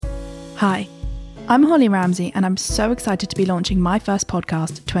Hi, I'm Holly Ramsey and I'm so excited to be launching my first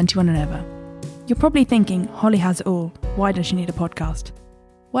podcast, 21 and Over. You're probably thinking, Holly has it all, why does she need a podcast?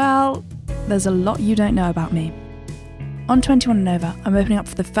 Well, there's a lot you don't know about me. On 21 and Over, I'm opening up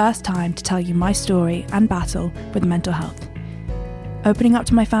for the first time to tell you my story and battle with mental health. Opening up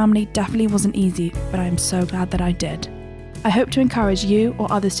to my family definitely wasn't easy, but I am so glad that I did. I hope to encourage you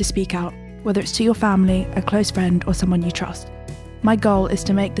or others to speak out, whether it's to your family, a close friend, or someone you trust. My goal is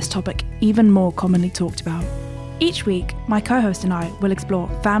to make this topic even more commonly talked about. Each week, my co-host and I will explore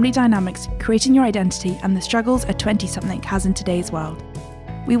family dynamics, creating your identity, and the struggles a 20-something has in today's world.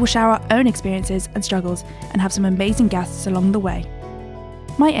 We will share our own experiences and struggles and have some amazing guests along the way.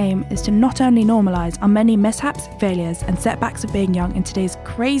 My aim is to not only normalise our many mishaps, failures, and setbacks of being young in today's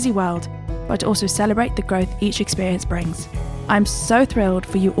crazy world, but to also celebrate the growth each experience brings. I'm so thrilled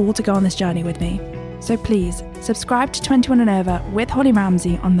for you all to go on this journey with me. So please, subscribe to 21 and Over with Holly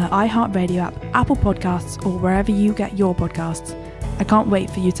Ramsey on the iHeartRadio app, Apple Podcasts, or wherever you get your podcasts. I can't wait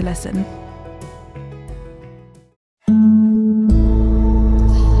for you to listen.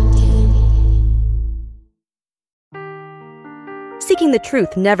 Seeking the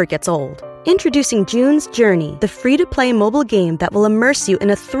truth never gets old. Introducing June's Journey, the free-to-play mobile game that will immerse you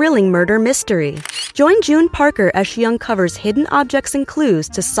in a thrilling murder mystery. Join June Parker as she uncovers hidden objects and clues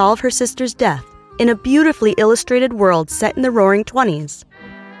to solve her sister's death in a beautifully illustrated world set in the Roaring '20s.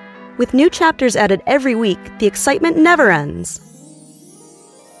 With new chapters added every week, the excitement never ends.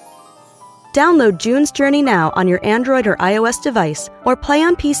 Download June's Journey now on your Android or iOS device, or play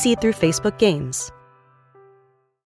on PC through Facebook Games.